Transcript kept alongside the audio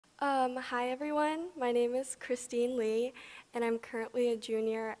Hi everyone, my name is Christine Lee, and I'm currently a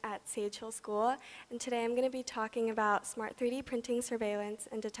junior at Sage Hill School, and today I'm going to be talking about smart 3D printing surveillance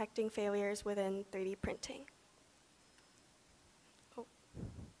and detecting failures within 3D printing. Oh.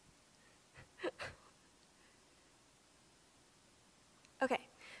 Okay,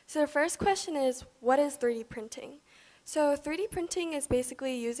 so the first question is, what is 3D printing? So 3D printing is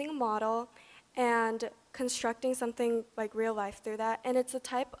basically using a model and constructing something like real life through that, and it's a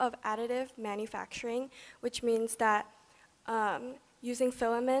type of additive manufacturing, which means that using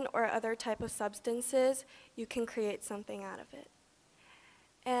filament or other type of substances, you can create something out of it.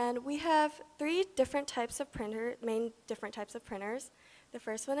 And we have three different types of main different types of printers. The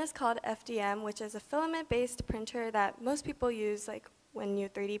first one is called FDM, which is a filament-based printer that most people use like when you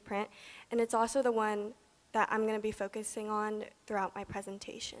 3D print, and it's also the one that I'm going to be focusing on throughout my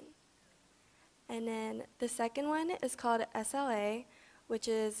presentation. And then the second one is called SLA, which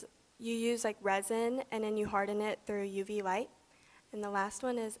is you use like resin and then you harden it through UV light. And the last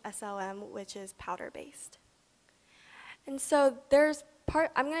one is SLM, which is powder-based. And so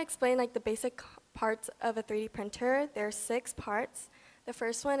I'm going to explain like the basic parts of a 3D printer. There are 6 parts. The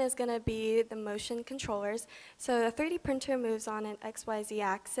first one is going to be the motion controllers. So the 3D printer moves on an XYZ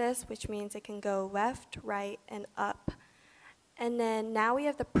axis, which means it can go left, right, and up. And then now we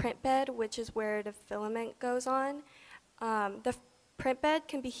have the print bed, which is where the filament goes on. The print bed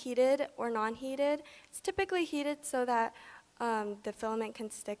can be heated or non-heated. It's typically heated so that the filament can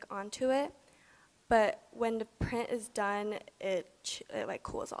stick onto it. But when the print is done, it like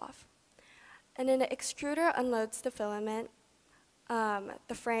cools off. And then the extruder unloads the filament.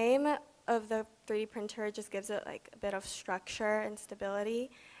 The frame of the 3D printer just gives it like a bit of structure and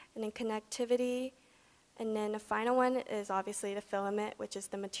stability. And then connectivity. And then the final one is obviously the filament, which is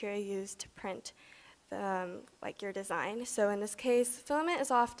the material used to print like your design. So in this case, filament is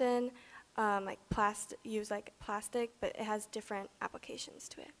often used like plastic, but it has different applications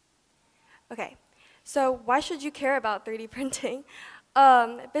to it. Okay, so why should you care about 3D printing?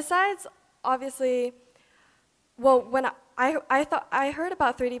 Besides, obviously, well, when I heard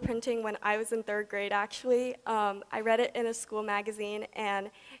about 3D printing when I was in 3rd grade, actually. I read it in a school magazine, and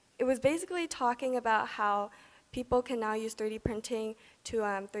it was basically talking about how people can now use 3D printing to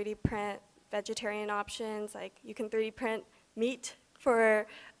 3D print vegetarian options. Like you can 3D print meat for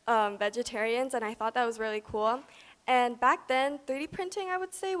vegetarians, and I thought that was really cool. And back then, 3D printing, I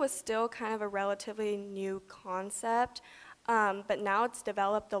would say, was still kind of a relatively new concept, but now it's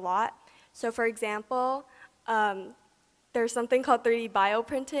developed a lot. So for example, there's something called 3D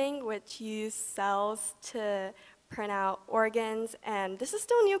bioprinting, which use cells to print out organs, and this is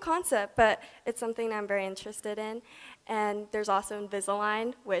still a new concept, but it's something that I'm very interested in. And there's also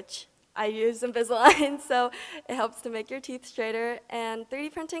Invisalign, which I use Invisalign, so it helps to make your teeth straighter. And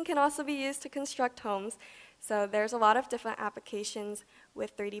 3D printing can also be used to construct homes. So there's a lot of different applications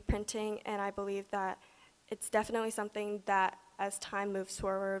with 3D printing, and I believe that it's definitely something that as time moves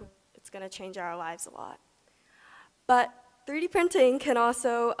forward, it's going to change our lives a lot. But 3D printing can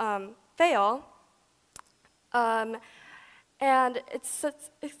also fail. And it's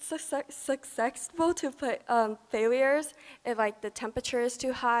successful to failures if like the temperature is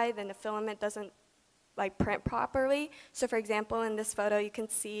too high, then the filament doesn't like print properly. So for example, in this photo, you can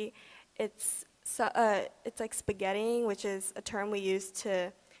see it's like spaghettiing, which is a term we use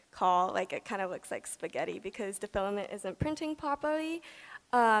to call like it kind of looks like spaghetti because the filament isn't printing properly.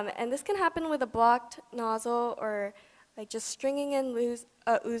 And this can happen with a blocked nozzle or like just stringing and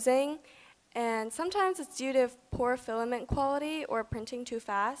oozing. And sometimes it's due to poor filament quality or printing too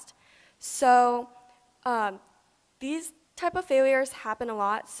fast. So these type of failures happen a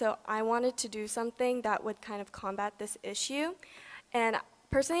lot, so I wanted to do something that would kind of combat this issue. And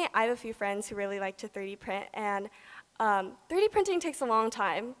personally, I have a few friends who really like to 3D print, and 3D printing takes a long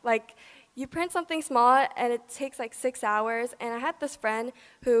time. Like, you print something small, and it takes like 6 hours, and I had this friend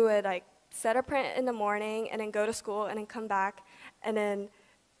who would like set a print in the morning, and then go to school, and then come back, and then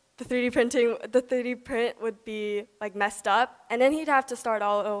the 3D print would be like messed up, and then he'd have to start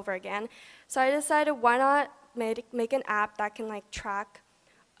all over again. So I decided, why not make an app that can like track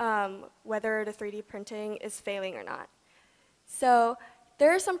whether the 3D printing is failing or not. So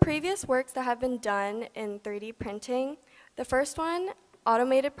there are some previous works that have been done in 3D printing. The first one,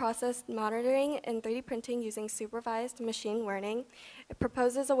 automated process monitoring in 3D printing using supervised machine learning. It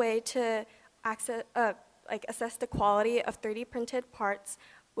proposes a way to assess the quality of 3D printed parts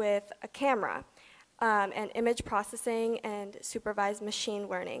with a camera and image processing and supervised machine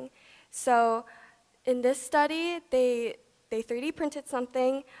learning. So in this study, they 3D printed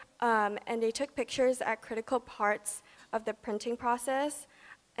something and they took pictures at critical parts of the printing process.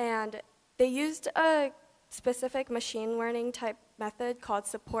 And they used a specific machine learning type method called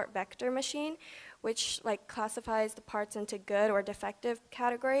support vector machine, which like classifies the parts into good or defective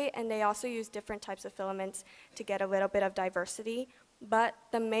category, and they also use different types of filaments to get a little bit of diversity. But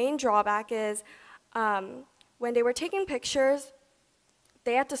the main drawback is when they were taking pictures,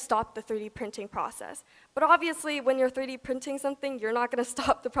 they had to stop the 3D printing process. But obviously, when you're 3D printing something, you're not going to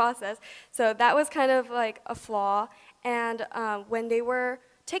stop the process. So that was kind of like a flaw. And when they were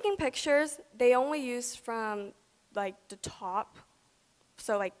taking pictures, they only used from like the top,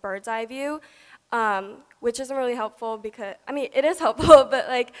 so like bird's eye view, which isn't really helpful because, I mean, it is helpful, but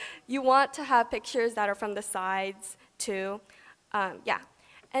like you want to have pictures that are from the sides too. Yeah.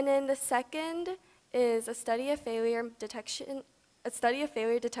 And then the second is a study of failure detection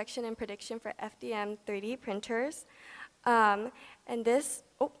and prediction for FDM 3D printers. And this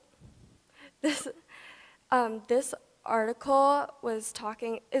article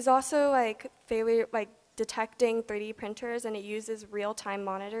is also like detecting 3D printers, and it uses real-time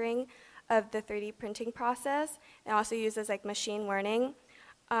monitoring of the 3D printing process. It also uses like machine learning,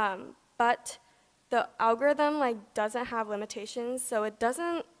 but the algorithm doesn't have limitations, so it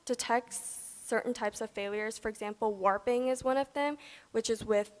doesn't detect certain types of failures. For example, warping is one of them, which is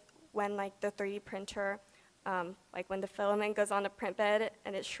when the 3D printer, when the filament goes on the print bed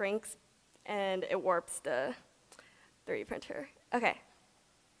and it shrinks and it warps the 3D printer. Okay,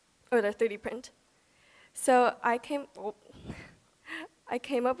 or the 3D print. So I came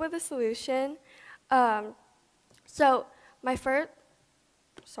up with a solution. So my first,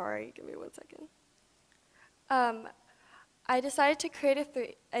 sorry, give me 1 second. I decided to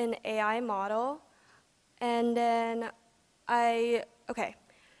create an AI model, and then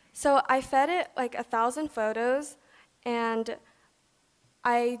so I fed it 1,000 photos, and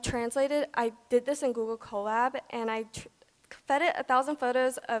I did this in Google Colab, and I fed it 1,000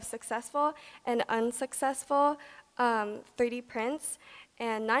 photos of successful and unsuccessful 3D prints,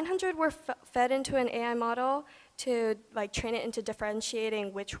 and 900 were fed into an AI model to train it into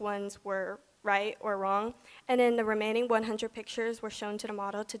differentiating which ones were right or wrong. And then the remaining 100 pictures were shown to the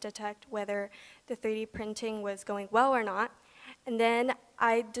model to detect whether the 3D printing was going well or not. And then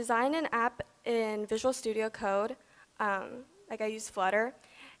I designed an app in Visual Studio Code, I used Flutter.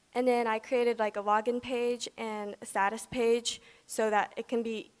 And then I created a login page and a status page so that it can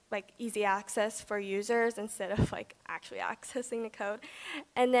be easy access for users instead of actually accessing the code.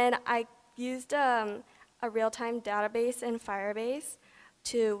 And then I used a real-time database in Firebase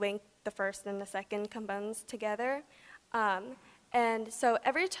to link the first and the second components together. And so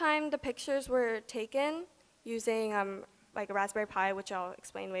every time the pictures were taken using a Raspberry Pi, which I'll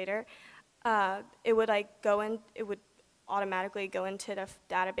explain later, it would automatically go into the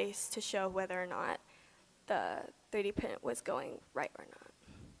database to show whether or not the 3D print was going right or not.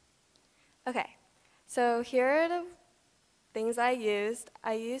 Okay, so here are the things I used.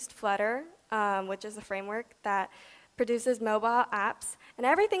 I used Flutter, which is a framework that produces mobile apps, and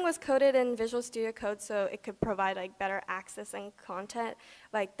everything was coded in Visual Studio Code so it could provide better access and content,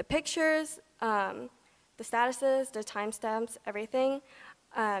 like the pictures, the statuses, the timestamps, everything.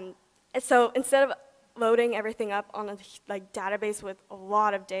 And so instead of loading everything up on a database with a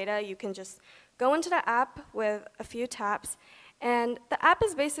lot of data, you can just go into the app with a few taps, and the app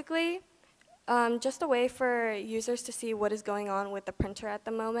is basically just a way for users to see what is going on with the printer at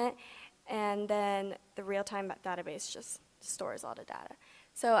the moment, and then the real-time database just stores all the data.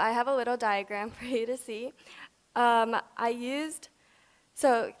 So I have a little diagram for you to see. I used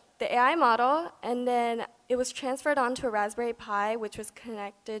the AI model, and then it was transferred onto a Raspberry Pi, which was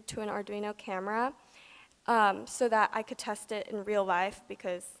connected to an Arduino camera, so that I could test it in real life,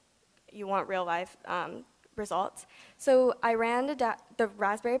 because you want real life results. So I ran the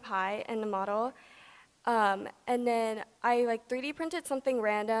Raspberry Pi and the model, and then I 3D printed something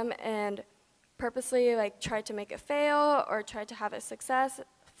random and purposely tried to make it fail or tried to have it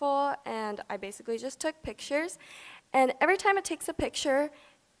successful, and I basically just took pictures. And every time it takes a picture,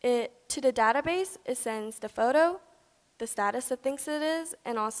 to the database, it sends the photo, the status it thinks it is,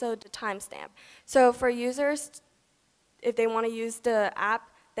 and also the timestamp. So for users, if they want to use the app,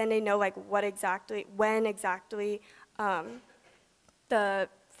 then they know when exactly the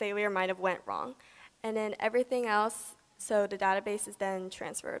failure might have went wrong. And then everything else, so the database is then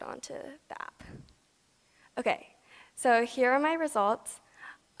transferred onto the app. Okay, so here are my results.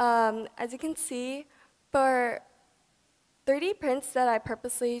 As you can see, for 3D prints that I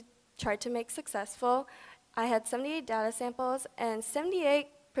purposely tried to make successful, I had 78 data samples, and 78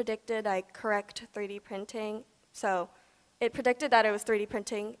 predicted correct 3D printing. So it predicted that it was 3D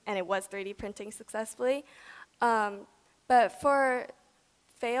printing, and it was 3D printing successfully. But for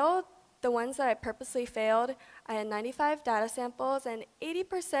failed, the ones that I purposely failed, I had 95 data samples, and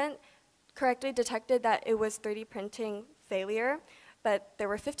 80% correctly detected that it was 3D printing failure, but there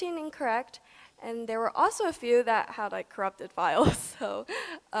were 15 incorrect, and there were also a few that had like corrupted files. So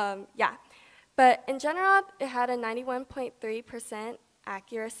yeah, but in general, it had a 91.3%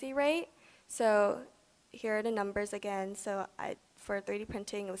 accuracy rate. So here are the numbers again. So for 3D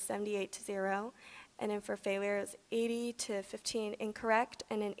printing, it was 78 to 0. And then for failure, it was 80 to 15 incorrect,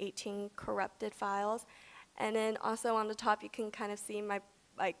 and then 18 corrupted files. And then also on the top, you can kind of see my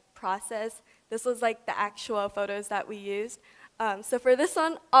process. This was like the actual photos that we used. So for this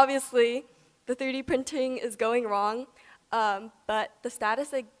one, obviously, the 3D printing is going wrong, but the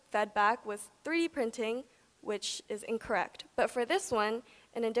status it fed back was 3D printing, which is incorrect. But for this one,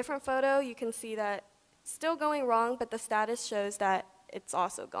 in a different photo, you can see that it's still going wrong, but the status shows that it's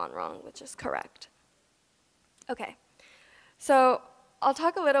also gone wrong, which is correct. Okay, so I'll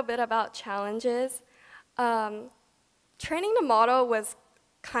talk a little bit about challenges. Training the model was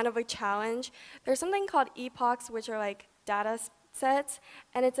kind of a challenge. There's something called epochs, which are like data sets,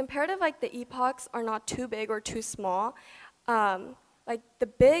 and it's imperative like the epochs are not too big or too small. Like the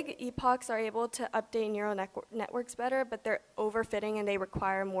big epochs are able to update neural networks better, but they're overfitting and they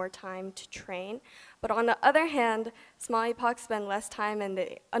require more time to train. But on the other hand, small epochs spend less time and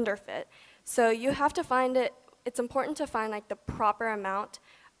they underfit. So you have to find it. It's important to find like the proper amount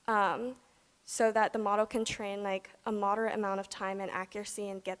so that the model can train like a moderate amount of time and accuracy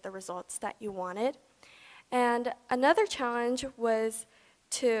and get the results that you wanted. And another challenge was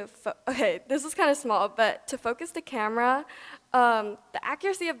to, okay, this is kind of small, but to focus the camera, the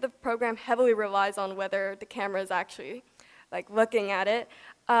accuracy of the program heavily relies on whether the camera is actually like looking at it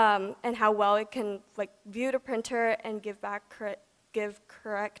and how well it can like view the printer and give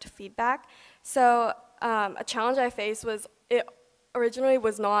correct feedback. So a challenge I faced was it originally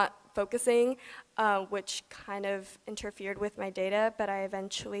was not focusing, which kind of interfered with my data, but I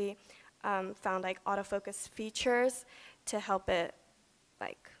eventually found like autofocus features to help it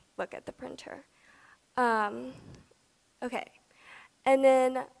like look at the printer. Okay, and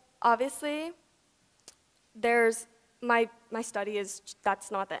then obviously there's my study is, that's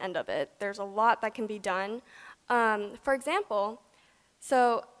not the end of it. There's a lot that can be done. For example,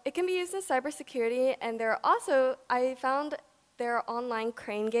 so it can be used in cybersecurity, and there are also, I found there are online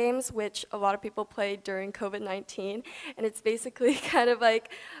crane games, which a lot of people played during COVID-19, and it's basically kind of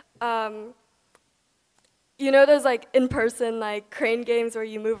like, you know those like in-person like crane games where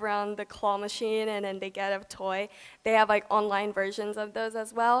you move around the claw machine and then they get a toy? They have like online versions of those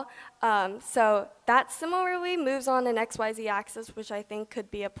as well. So that similarly moves on an XYZ axis, which I think could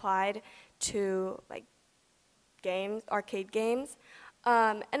be applied to like games, arcade games.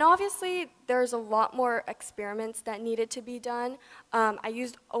 And obviously, there's a lot more experiments that needed to be done. I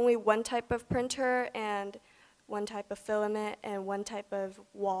used only one type of printer and one type of filament and one type of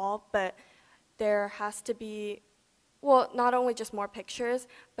wall, but there has to be, well, not only just more pictures,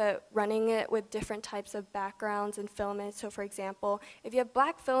 but running it with different types of backgrounds and filaments. So for example, if you have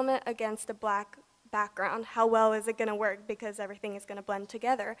black filament against a black background, how well is it going to work? Because everything is going to blend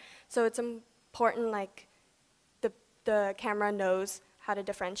together. So it's important, like, the camera knows how to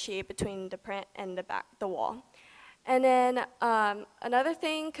differentiate between the print and the wall. And then another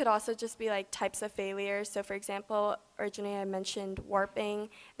thing could also just be like types of failures. So for example, originally I mentioned warping.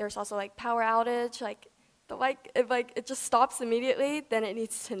 There's also like power outage. Like if like it just stops immediately, then it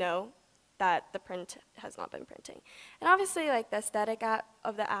needs to know that the print has not been printing. And obviously like the aesthetic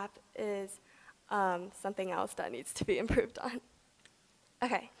of the app is something else that needs to be improved on.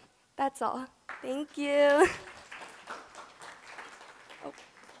 Okay, that's all. Thank you.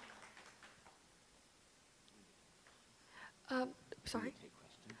 Sorry.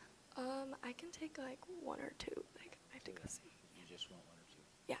 I can take like one or two. Like I have to go see. You just want one or two?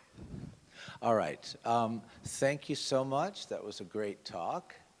 Yeah. All right. Thank you so much. That was a great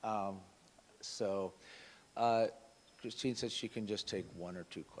talk. Christine said she can just take one or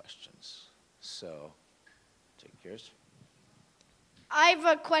two questions. So take yours. I have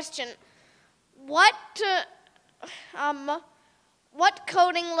a question. What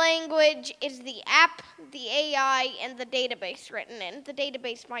coding language is the app, the AI, and the database written in? The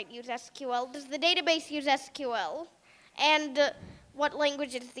database might use SQL. Does the database use SQL? And what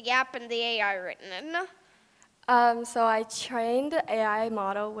language is the app and the AI written in? So I trained the AI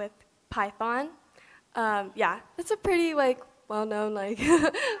model with Python. Yeah, it's a pretty like well-known like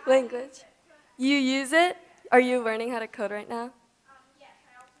language. You use it? Are you learning how to code right now? Yes,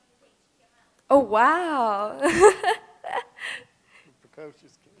 I also use HTML. Oh wow.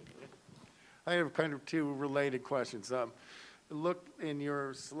 I have kind of two related questions. looked in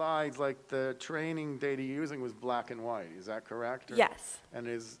your slides like the training data you're using was black and white. Is that correct? Yes. And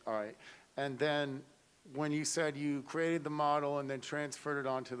all right. And then when you said you created the model and then transferred it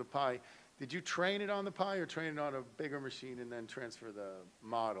onto the Pi, did you train it on the Pi or train it on a bigger machine and then transfer the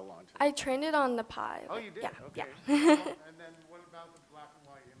model onto it? I trained it on the Pi. Oh, you did? Yeah. Okay. Yeah. And then what about the black and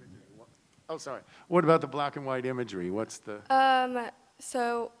white imagery? Oh, sorry. What about the black and white imagery? What's the...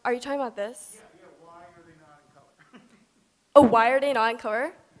 So are you talking about this? Yeah, why are they not in color? Oh, why are they not in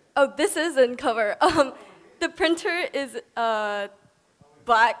color? Oh, this is in color. The printer is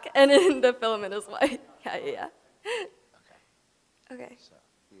black, and then the filament is white. Yeah, yeah, yeah. Okay. So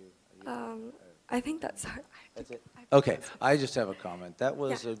you, I think that's our. that's it? Okay, I just have a comment. That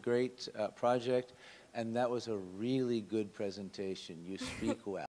was Yeah. a great project, and that was a really good presentation. You speak well.